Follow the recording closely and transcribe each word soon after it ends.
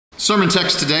Sermon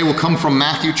text today will come from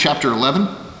Matthew chapter 11.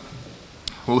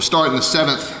 We'll start in the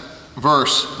 7th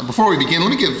verse. Before we begin, let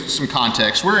me give some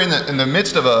context. We're in the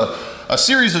midst of a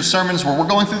series of sermons where we're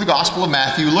going through the Gospel of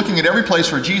Matthew, looking at every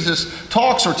place where Jesus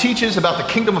talks or teaches about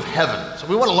the kingdom of heaven. So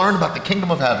we want to learn about the kingdom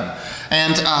of heaven.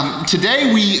 And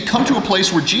today we come to a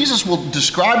place where Jesus will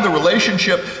describe the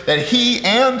relationship that he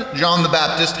and John the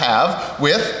Baptist have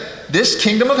with this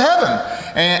kingdom of heaven.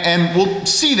 And we'll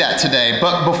see that today.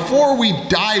 But before we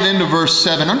dive into verse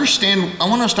 7, I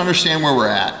want us to understand where we're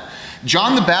at.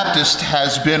 John the Baptist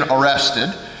has been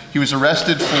arrested. He was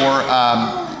arrested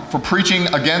for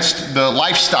preaching against the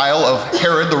lifestyle of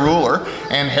Herod the ruler.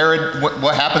 And Herod,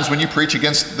 what happens when you preach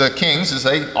against the kings is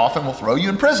they often will throw you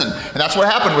in prison. And that's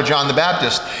what happened with John the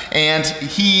Baptist. And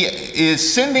he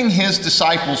is sending his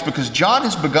disciples because John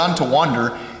has begun to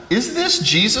wonder, is this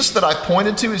Jesus that I've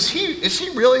pointed to? Is he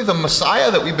really the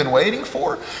Messiah that we've been waiting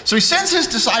for? So he sends his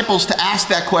disciples to ask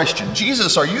that question.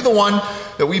 Jesus, are you the one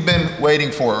that we've been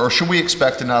waiting for, or should we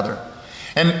expect another?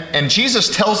 And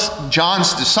Jesus tells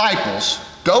John's disciples,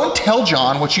 go and tell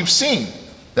John what you've seen,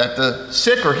 that the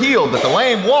sick are healed, that the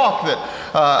lame walk,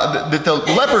 that the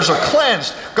lepers are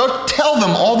cleansed. Go tell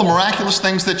them all the miraculous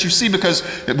things that you see, because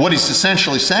what he's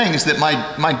essentially saying is that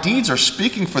my deeds are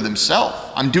speaking for themselves.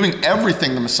 I'm doing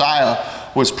everything the Messiah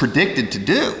was predicted to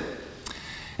do.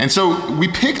 And so we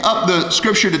pick up the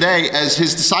scripture today as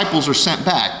his disciples are sent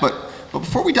back. But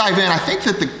before we dive in, I think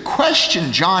that the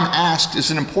question John asked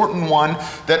is an important one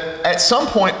that at some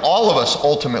point all of us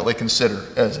ultimately consider,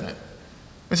 isn't it?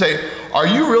 We say, are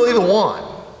you really the one?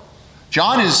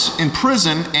 John is in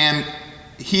prison and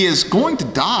he is going to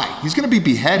die. He's going to be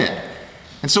beheaded.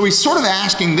 And so he's sort of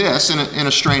asking this in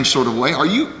a strange sort of way.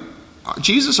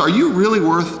 Jesus, are you really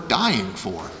worth dying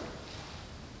for?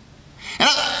 And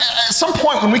at some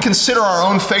point when we consider our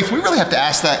own faith, we really have to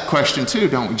ask that question too,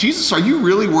 don't we? Jesus, are you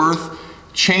really worth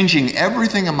changing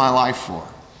everything in my life for?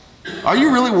 Are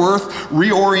you really worth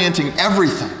reorienting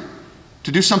everything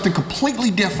to do something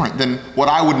completely different than what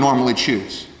I would normally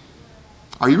choose?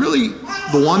 Are you really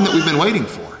the one that we've been waiting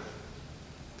for?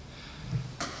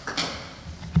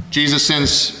 Jesus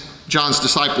sends John's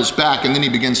disciples back, and then he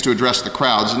begins to address the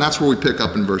crowds, and that's where we pick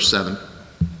up in verse 7.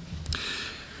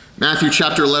 Matthew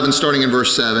chapter 11, starting in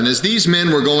verse 7. As these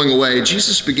men were going away,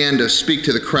 Jesus began to speak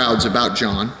to the crowds about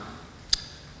John.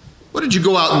 What did you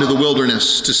go out into the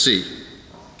wilderness to see?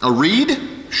 A reed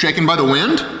shaken by the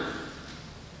wind?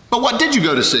 But what did you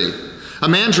go to see? A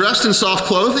man dressed in soft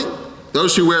clothing?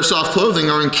 Those who wear soft clothing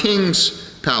are in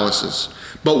kings' palaces.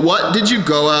 But what did you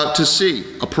go out to see?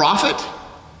 A prophet?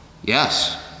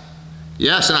 Yes.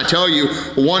 Yes, and I tell you,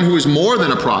 one who is more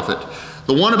than a prophet,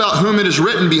 the one about whom it is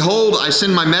written, behold, I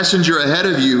send my messenger ahead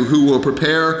of you who will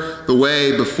prepare the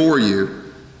way before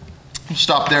you.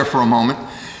 Stop there for a moment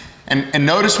and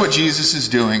notice what Jesus is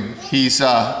doing. He's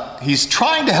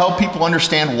trying to help people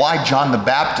understand why John the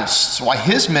Baptist, why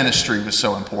his ministry was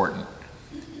so important.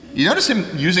 You notice him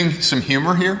using some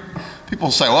humor here? People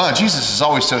say, well, Jesus is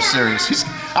always so serious.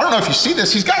 I don't know if you see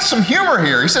this, he's got some humor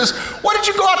here. He says, what did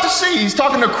you go out to see? He's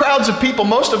talking to crowds of people,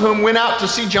 most of whom went out to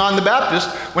see John the Baptist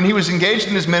when he was engaged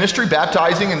in his ministry,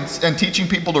 baptizing and teaching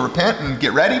people to repent and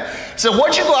get ready. He said,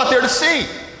 what did you go out there to see?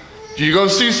 Did you go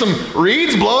see some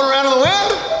reeds blowing around in the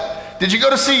wind? Did you go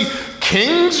to see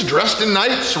kings dressed in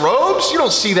nice robes? You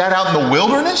don't see that out in the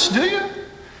wilderness, do you?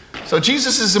 So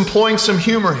Jesus is employing some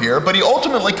humor here, but he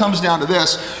ultimately comes down to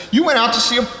this. You went out to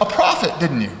see a prophet,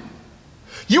 didn't you?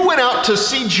 You went out to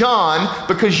see John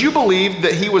because you believed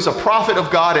that he was a prophet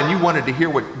of God and you wanted to hear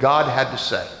what God had to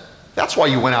say. That's why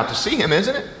you went out to see him,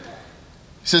 isn't it?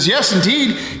 He says, yes,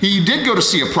 indeed, he did go to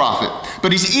see a prophet,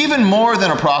 but he's even more than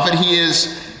a prophet. He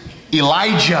is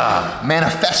Elijah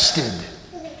manifested.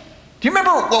 Do you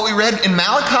remember what we read in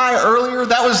Malachi earlier?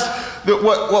 That was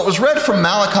what was read from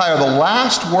Malachi are the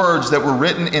last words that were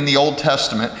written in the Old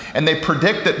Testament, and they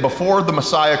predict that before the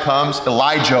Messiah comes,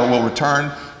 Elijah will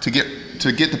return to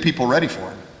get the people ready for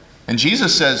him. And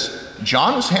Jesus says,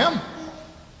 John was him.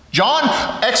 John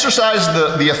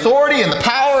exercised the authority and the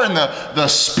power and the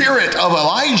spirit of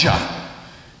Elijah.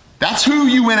 That's who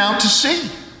you went out to see.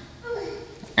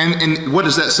 And what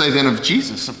does that say then of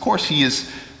Jesus? Of course, he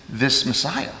is this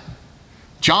Messiah.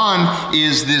 John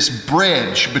is this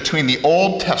bridge between the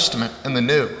Old Testament and the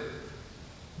New.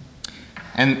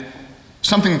 And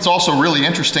something that's also really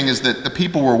interesting is that the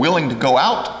people were willing to go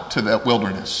out to that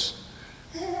wilderness.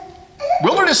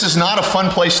 Wilderness is not a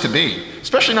fun place to be,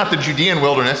 especially not the Judean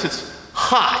wilderness. It's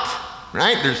hot,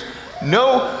 right? There's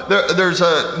There's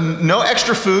no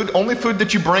extra food, only food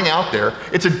that you bring out there.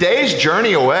 It's a day's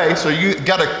journey away, so you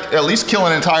got to at least kill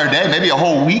an entire day, maybe a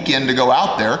whole weekend to go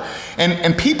out there.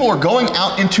 And people are going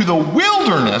out into the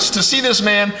wilderness to see this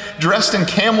man dressed in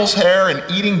camel's hair and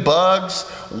eating bugs.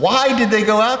 Why did they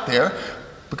go out there?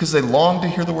 Because they longed to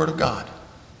hear the word of God.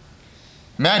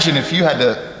 Imagine if you had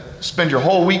to spend your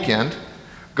whole weekend,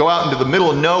 go out into the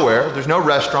middle of nowhere. There's no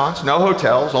restaurants, no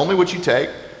hotels, only what you take.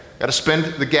 Got to spend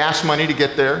the gas money to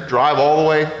get there, drive all the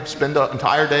way, spend the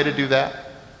entire day to do that.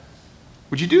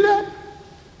 Would you do that?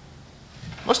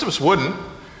 Most of us wouldn't.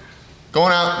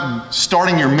 Going out and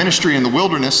starting your ministry in the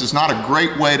wilderness is not a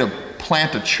great way to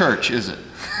plant a church, is it?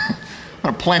 I'm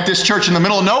going to plant this church in the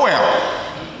middle of nowhere.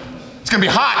 It's going to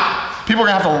be hot. People are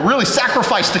going to have to really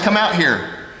sacrifice to come out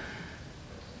here.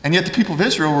 And yet the people of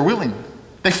Israel were willing.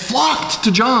 They flocked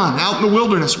to John out in the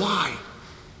wilderness. Why?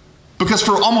 Because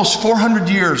for almost 400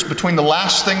 years between the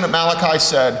last thing that Malachi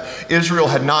said, Israel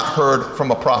had not heard from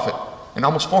a prophet in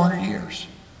almost 400 years.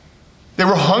 They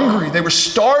were hungry. They were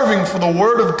starving for the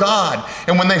word of God.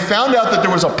 And when they found out that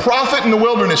there was a prophet in the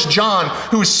wilderness, John,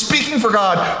 who was speaking for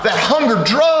God, that hunger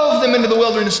drove them into the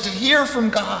wilderness to hear from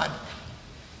God.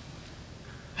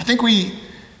 I think we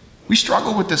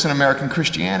struggle with this in American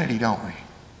Christianity, don't we?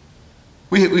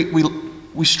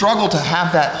 We struggle to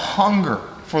have that hunger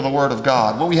for the word of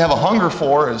God. What we have a hunger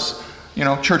for is,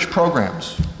 church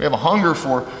programs. We have a hunger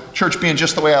for church being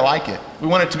just the way I like it. We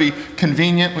want it to be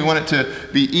convenient. We want it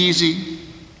to be easy.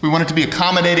 We want it to be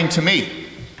accommodating to me.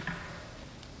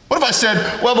 What if I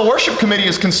said, well, the worship committee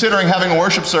is considering having a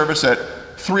worship service at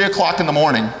 3 o'clock in the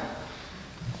morning,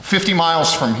 50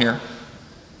 miles from here.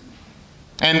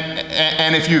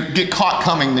 And if you get caught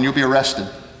coming, then you'll be arrested.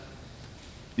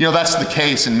 That's the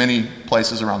case in many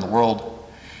places around the world.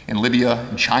 In Libya,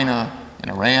 in China, in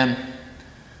Iran.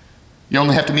 You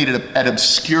only have to meet at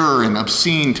obscure and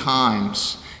obscene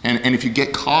times. And if you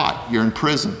get caught, you're in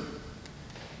prison.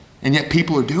 And yet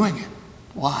people are doing it.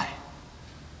 Why?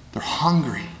 They're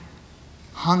hungry.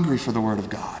 Hungry for the word of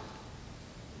God.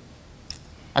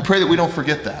 I pray that we don't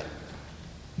forget that.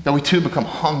 That we too become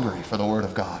hungry for the word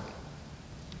of God.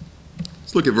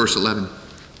 Let's look at verse 11.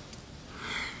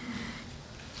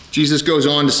 Jesus goes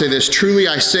on to say this, truly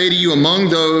I say to you, among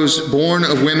those born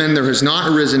of women, there has not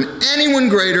arisen anyone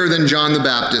greater than John the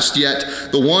Baptist,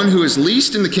 yet the one who is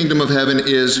least in the kingdom of heaven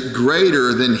is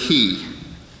greater than he.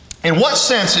 In what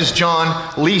sense is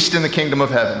John least in the kingdom of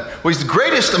heaven? Well, he's the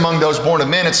greatest among those born of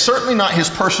men. It's certainly not his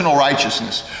personal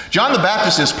righteousness. John the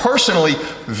Baptist is personally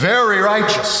very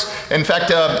righteous. In fact,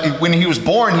 when he was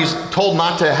born, he's told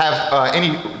not to have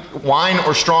any wine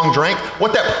or strong drink.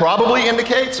 What that probably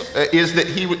indicates is that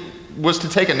he was to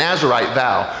take a Nazirite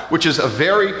vow, which is a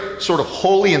very sort of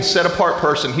holy and set apart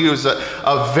person. He was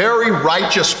a very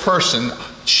righteous person,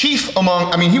 chief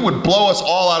among, he would blow us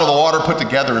all out of the water put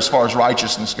together as far as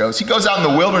righteousness goes. He goes out in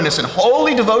the wilderness and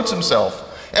wholly devotes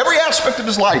himself, every aspect of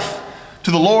his life,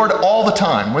 to the Lord all the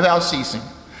time without ceasing.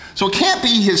 So it can't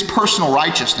be his personal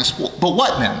righteousness, but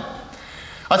what then?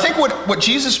 I think what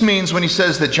Jesus means when he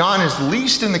says that John is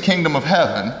least in the kingdom of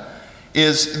heaven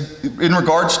is in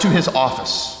regards to his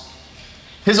office.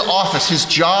 His office, his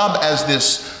job as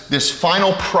this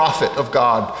final prophet of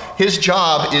God, his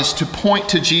job is to point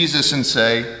to Jesus and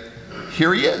say,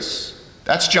 here he is.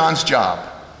 That's John's job.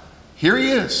 Here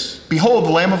he is. Behold,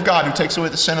 the Lamb of God who takes away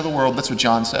the sin of the world. That's what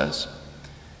John says.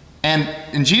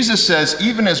 And Jesus says,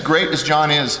 even as great as John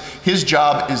is, his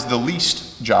job is the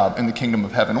least job in the kingdom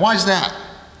of heaven. Why is that?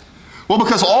 Well,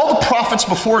 because all the prophets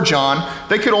before John,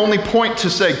 they could only point to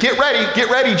say, get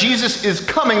ready, Jesus is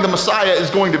coming, the Messiah is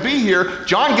going to be here.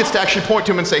 John gets to actually point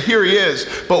to him and say, here he is.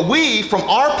 But we, from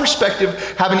our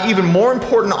perspective, have an even more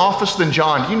important office than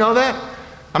John. Do you know that?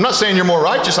 I'm not saying you're more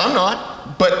righteous, I'm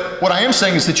not. But what I am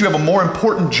saying is that you have a more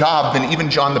important job than even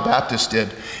John the Baptist did.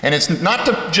 And it's not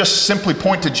to just simply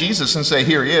point to Jesus and say,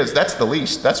 here he is. That's the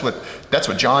least. That's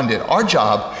what John did. Our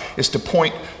job is to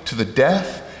point to the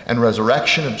death and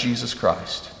resurrection of Jesus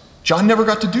Christ. John never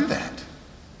got to do that,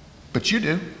 but you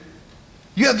do.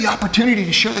 You have the opportunity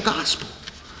to share the gospel.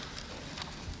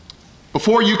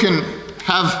 Before you can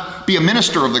be a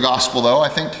minister of the gospel, though, I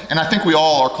think we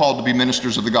all are called to be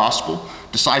ministers of the gospel,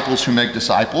 disciples who make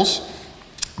disciples.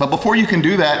 But before you can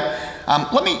do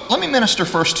that, let me minister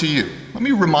first to you. Let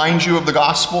me remind you of the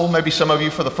gospel, maybe some of you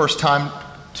for the first time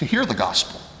to hear the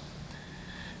gospel.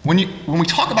 When we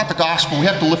talk about the gospel, we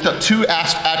have to lift up two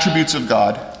attributes of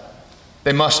God.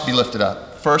 They must be lifted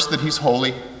up. First, that he's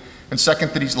holy, and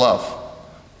second, that he's love.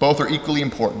 Both are equally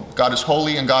important. God is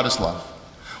holy and God is love.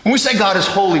 When we say God is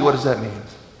holy, what does that mean?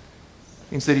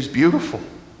 It means that he's beautiful.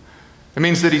 It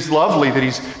means that he's lovely, that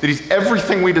he's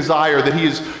everything we desire, that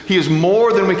he is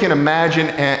more than we can imagine,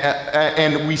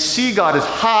 and we see God as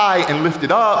high and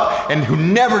lifted up, and who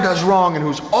never does wrong, and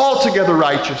who's altogether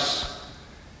righteous.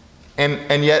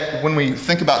 And yet, when we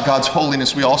think about God's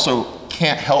holiness, we also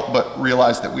can't help but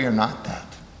realize that we are not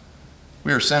that.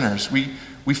 We are sinners.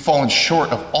 We've fallen short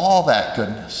of all that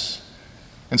goodness.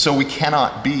 And so we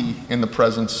cannot be in the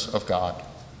presence of God.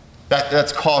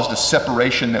 That's caused a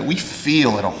separation that we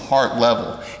feel at a heart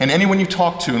level. And anyone you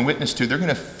talk to and witness to, they're going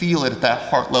to feel it at that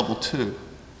heart level too.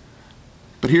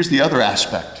 But here's the other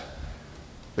aspect.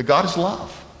 That God is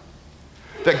love.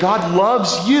 That God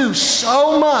loves you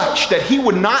so much that he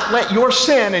would not let your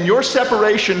sin and your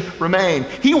separation remain.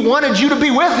 He wanted you to be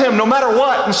with him no matter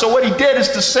what. And so what he did is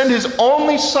to send his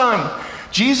only son,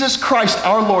 Jesus Christ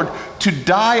our Lord, to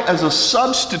die as a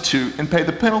substitute and pay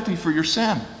the penalty for your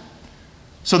sin.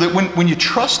 So that when you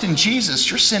trust in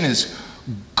Jesus, your sin is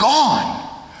gone,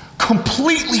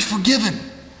 completely forgiven.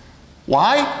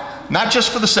 Why? Not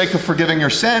just for the sake of forgiving your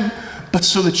sin, but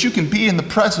so that you can be in the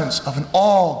presence of an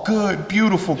all good,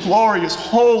 beautiful, glorious,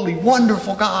 holy,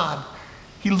 wonderful God.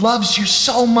 He loves you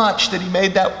so much that he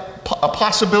made that a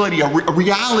possibility, a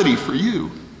reality for you.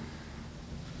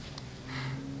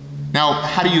 Now,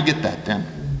 how do you get that then?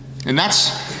 And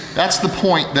that's the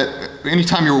point that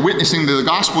anytime you're witnessing the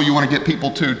gospel, you want to get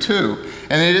people to too.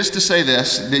 And it is to say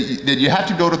this, that you have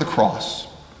to go to the cross.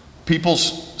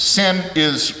 People's sin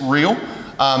is real.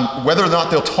 Whether or not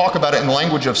they'll talk about it in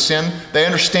language of sin, they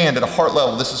understand at a heart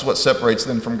level this is what separates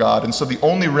them from God. And so the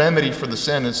only remedy for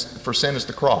sin is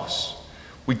the cross.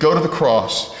 We go to the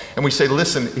cross and we say,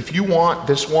 listen, if you want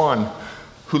this one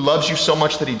who loves you so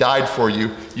much that he died for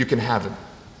you, you can have him.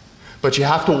 But you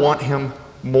have to want him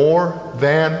more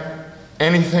than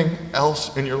anything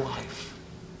else in your life.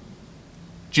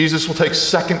 Jesus will take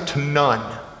second to none.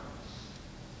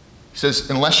 He says,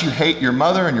 unless you hate your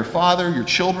mother and your father, your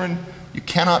children, you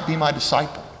cannot be my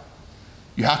disciple.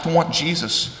 You have to want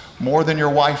Jesus more than your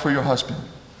wife or your husband.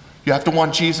 You have to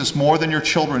want Jesus more than your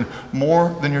children, more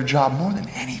than your job, more than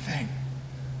anything.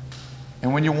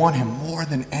 And when you want him more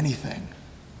than anything,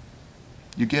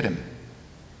 you get him.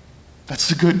 That's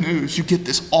the good news. You get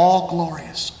this all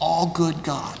glorious, all good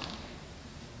God.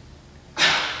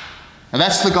 And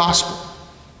that's the gospel.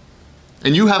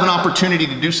 And you have an opportunity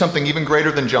to do something even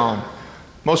greater than John.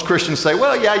 Most Christians say,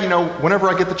 well, yeah, you know, whenever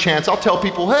I get the chance, I'll tell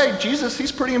people, hey, Jesus,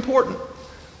 he's pretty important.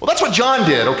 Well, that's what John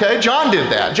did, okay? John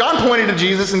did that. John pointed to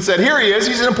Jesus and said, here he is,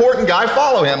 he's an important guy,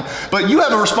 follow him. But you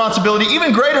have a responsibility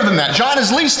even greater than that. John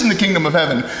is least in the kingdom of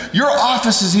heaven. Your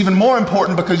office is even more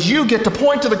important because you get to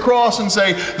point to the cross and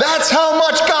say, that's how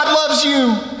much God loves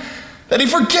you. That he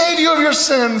forgave you of your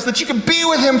sins, that you can be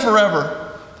with him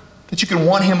forever, that you can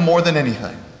want him more than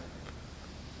anything.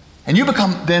 And you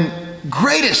become then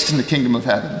greatest in the kingdom of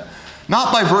heaven,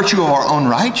 not by virtue of our own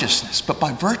righteousness, but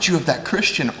by virtue of that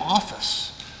Christian office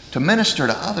to minister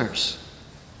to others.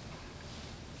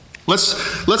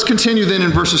 Let's continue then in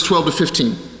verses 12 to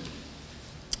 15.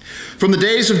 From the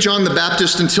days of John the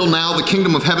Baptist until now, the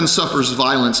kingdom of heaven suffers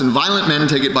violence, and violent men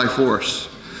take it by force.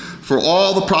 For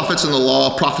all the prophets and the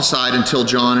law prophesied until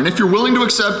John, and if you're willing to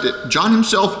accept it, John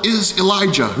himself is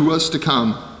Elijah who was to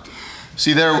come.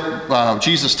 See there,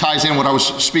 Jesus ties in what I was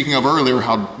speaking of earlier,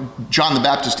 how John the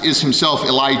Baptist is himself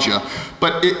Elijah.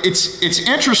 But it's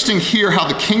interesting here how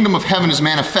the kingdom of heaven is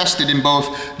manifested in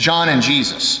both John and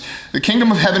Jesus. The kingdom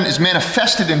of heaven is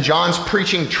manifested in John's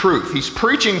preaching truth. He's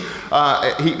preaching,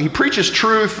 he preaches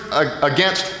truth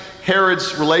against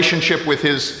Herod's relationship with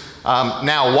his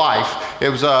now wife. It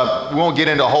was, we won't get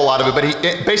into a whole lot of it,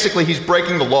 but basically he's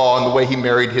breaking the law in the way he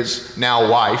married his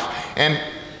now wife. And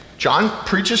John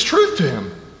preaches truth to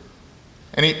him.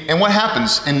 And what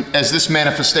happens as this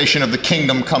manifestation of the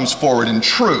kingdom comes forward in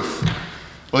truth?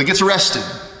 Well, he gets arrested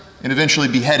and eventually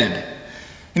beheaded.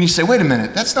 And you say, wait a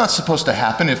minute, that's not supposed to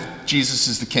happen if Jesus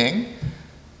is the king.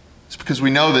 It's because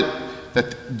we know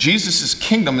that Jesus'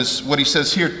 kingdom is what he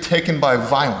says here, taken by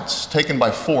violence, taken by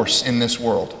force in this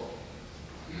world.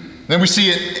 Then we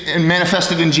see it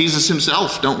manifested in Jesus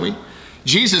himself, don't we?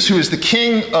 Jesus, who is the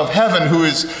King of heaven, who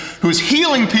is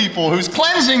healing people, who's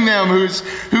cleansing them, who is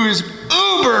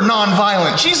uber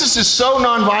nonviolent. Jesus is so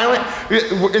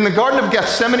nonviolent. In the Garden of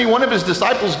Gethsemane, one of his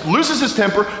disciples loses his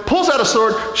temper, pulls out a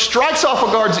sword, strikes off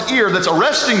a guard's ear that's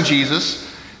arresting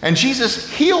Jesus, and Jesus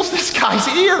heals this guy's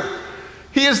ear.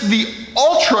 He is the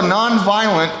ultra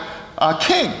nonviolent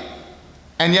king.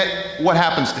 And yet, what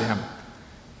happens to him?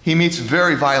 He meets a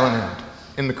very violent end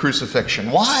in the crucifixion.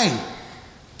 Why?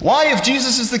 Why, if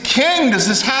Jesus is the king, does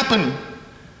this happen?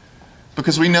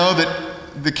 Because we know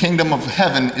that the kingdom of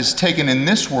heaven is taken in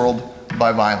this world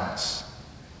by violence.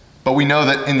 But we know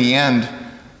that in the end,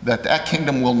 that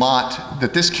kingdom will not,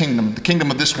 that this kingdom, the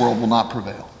kingdom of this world will not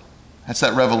prevail. That's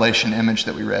that Revelation image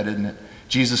that we read, isn't it?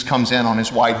 Jesus comes in on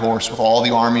his white horse with all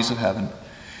the armies of heaven,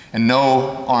 and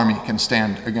no army can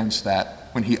stand against that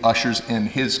when he ushers in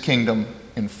his kingdom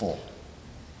in full.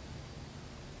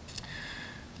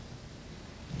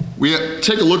 We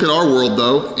take a look at our world,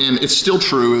 though, and it's still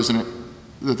true, isn't it,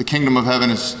 that the kingdom of heaven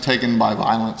is taken by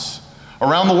violence.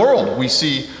 Around the world, we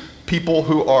see people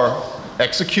who are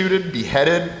executed,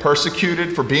 beheaded,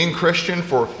 persecuted for being Christian,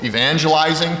 for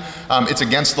evangelizing. It's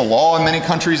against the law in many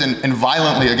countries and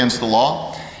violently against the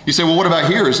law. You say, well, what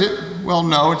about here? Is it? Well,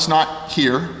 no, it's not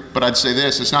here. But I'd say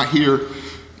this, it's not here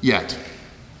yet.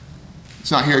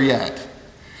 It's not here yet.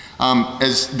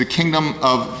 As the kingdom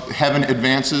of heaven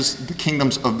advances, the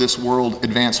kingdoms of this world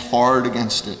advance hard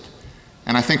against it.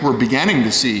 And I think we're beginning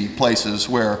to see places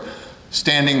where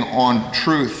standing on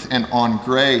truth and on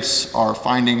grace are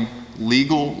finding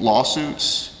legal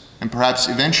lawsuits and perhaps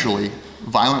eventually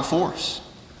violent force.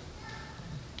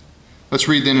 Let's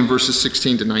read then in verses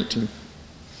 16 to 19.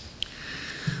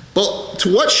 But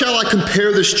to what shall I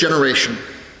compare this generation?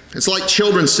 It's like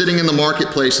children sitting in the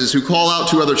marketplaces who call out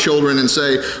to other children and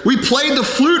say, we played the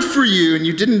flute for you and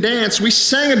you didn't dance. We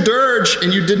sang a dirge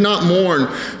and you did not mourn.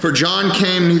 For John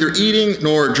came neither eating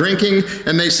nor drinking.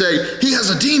 And they say, he has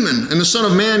a demon. And the Son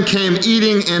of Man came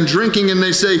eating and drinking. And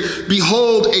they say,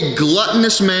 behold, a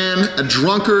gluttonous man, a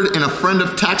drunkard, and a friend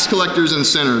of tax collectors and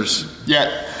sinners.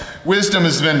 Yet wisdom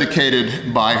is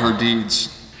vindicated by her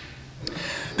deeds.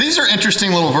 These are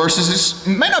interesting little verses.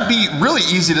 It may not be really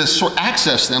easy to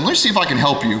access them. Let me see if I can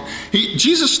help you.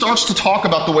 Jesus starts to talk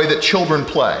about the way that children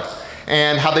play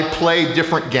and how they play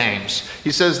different games.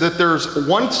 He says that there's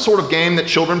one sort of game that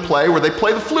children play where they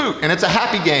play the flute, and it's a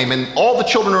happy game, and all the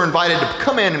children are invited to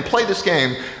come in and play this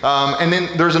game. And then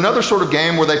there's another sort of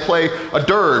game where they play a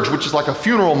dirge, which is like a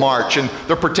funeral march, and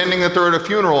they're pretending that they're at a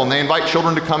funeral, and they invite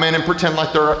children to come in and pretend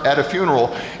like they're at a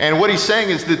funeral. And what he's saying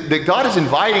is that God is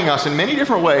inviting us in many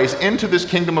different ways into this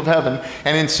kingdom of heaven,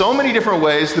 and in so many different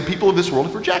ways, the people of this world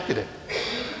have rejected it.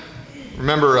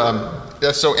 Remember,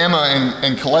 so Emma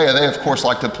and Kalea, they of course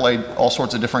like to play all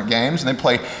sorts of different games, and they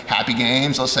play happy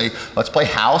games. Let's play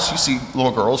house. You see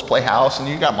little girls play house, and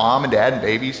you got mom and dad and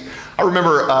babies. I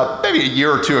remember maybe a year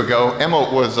or two ago, Emma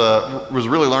was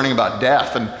really learning about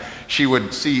death, and she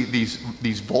would see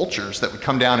these vultures that would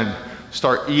come down and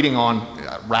start eating on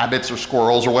rabbits or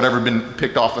squirrels or whatever had been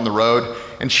picked off in the road.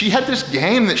 And she had this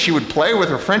game that she would play with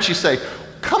her friends. She'd say,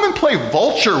 come and play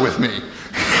vulture with me.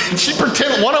 And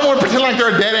one of them would pretend like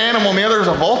they're a dead animal and the other is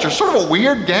a vulture. Sort of a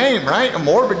weird game, right? A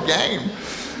morbid game.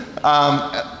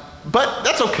 But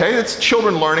that's okay. It's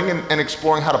children learning and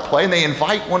exploring how to play, and they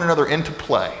invite one another into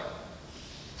play.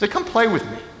 Say, come play with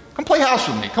me. Come play house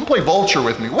with me. Come play vulture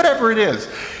with me. Whatever it is.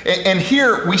 And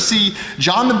here we see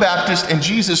John the Baptist and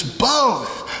Jesus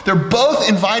both. They're both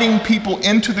inviting people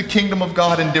into the kingdom of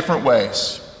God in different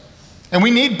ways. And we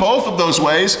need both of those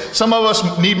ways. Some of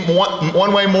us need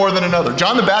one way more than another.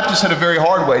 John the Baptist had a very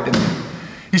hard way, didn't he?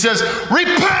 He says,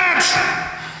 repent!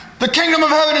 The kingdom of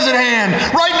heaven is at hand.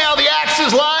 Right now the axe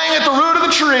is lying at the root of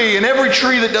the tree, and every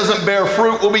tree that doesn't bear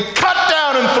fruit will be cut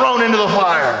down and thrown into the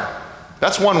fire.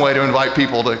 That's one way to invite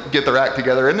people to get their act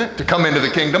together, isn't it? To come into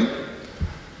the kingdom.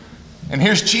 And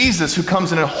here's Jesus, who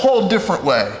comes in a whole different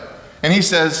way. And he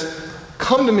says,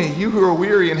 come to me, you who are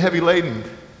weary and heavy laden,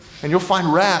 and you'll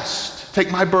find rest. Take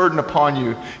my burden upon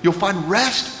you. You'll find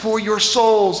rest for your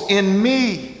souls in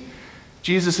me.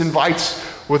 Jesus invites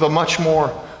with a much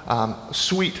more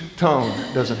sweet tone,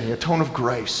 doesn't he? A tone of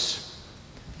grace.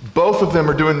 Both of them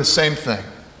are doing the same thing.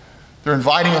 They're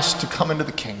inviting us to come into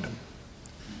the kingdom.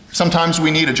 Sometimes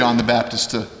we need a John the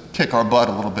Baptist to kick our butt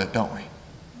a little bit, don't we?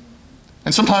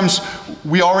 And sometimes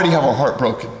we already have our heart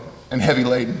broken and heavy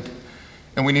laden,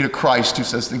 and we need a Christ who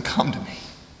says, then come to me,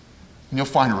 and you'll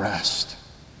find rest.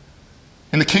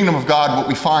 In the kingdom of God, what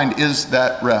we find is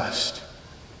that rest.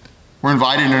 We're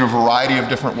invited in a variety of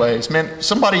different ways. Man,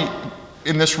 somebody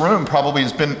in this room probably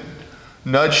has been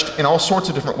nudged in all sorts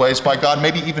of different ways by God,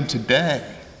 maybe even today.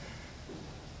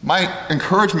 My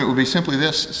encouragement would be simply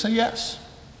this: say yes.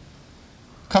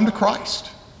 Come to Christ.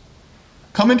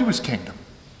 Come into his kingdom.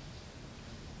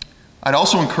 I'd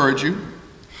also encourage you,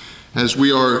 as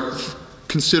we are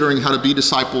considering how to be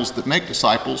disciples that make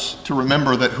disciples, to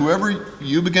remember that whoever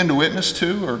you begin to witness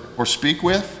to or speak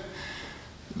with,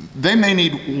 they may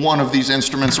need one of these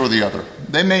instruments or the other.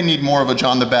 They may need more of a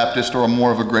John the Baptist or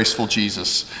more of a graceful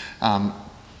Jesus.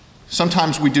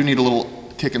 Sometimes we do need a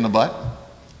little kick in the butt,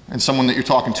 and someone that you're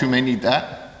talking to may need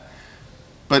that.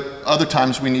 But other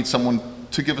times we need someone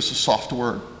to give us a soft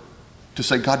word, to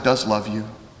say God does love you,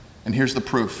 And here's the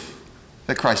proof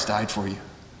that Christ died for you,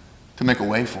 to make a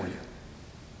way for you.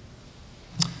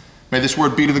 May this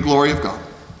word be to the glory of God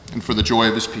and for the joy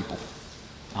of his people.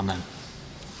 Amen.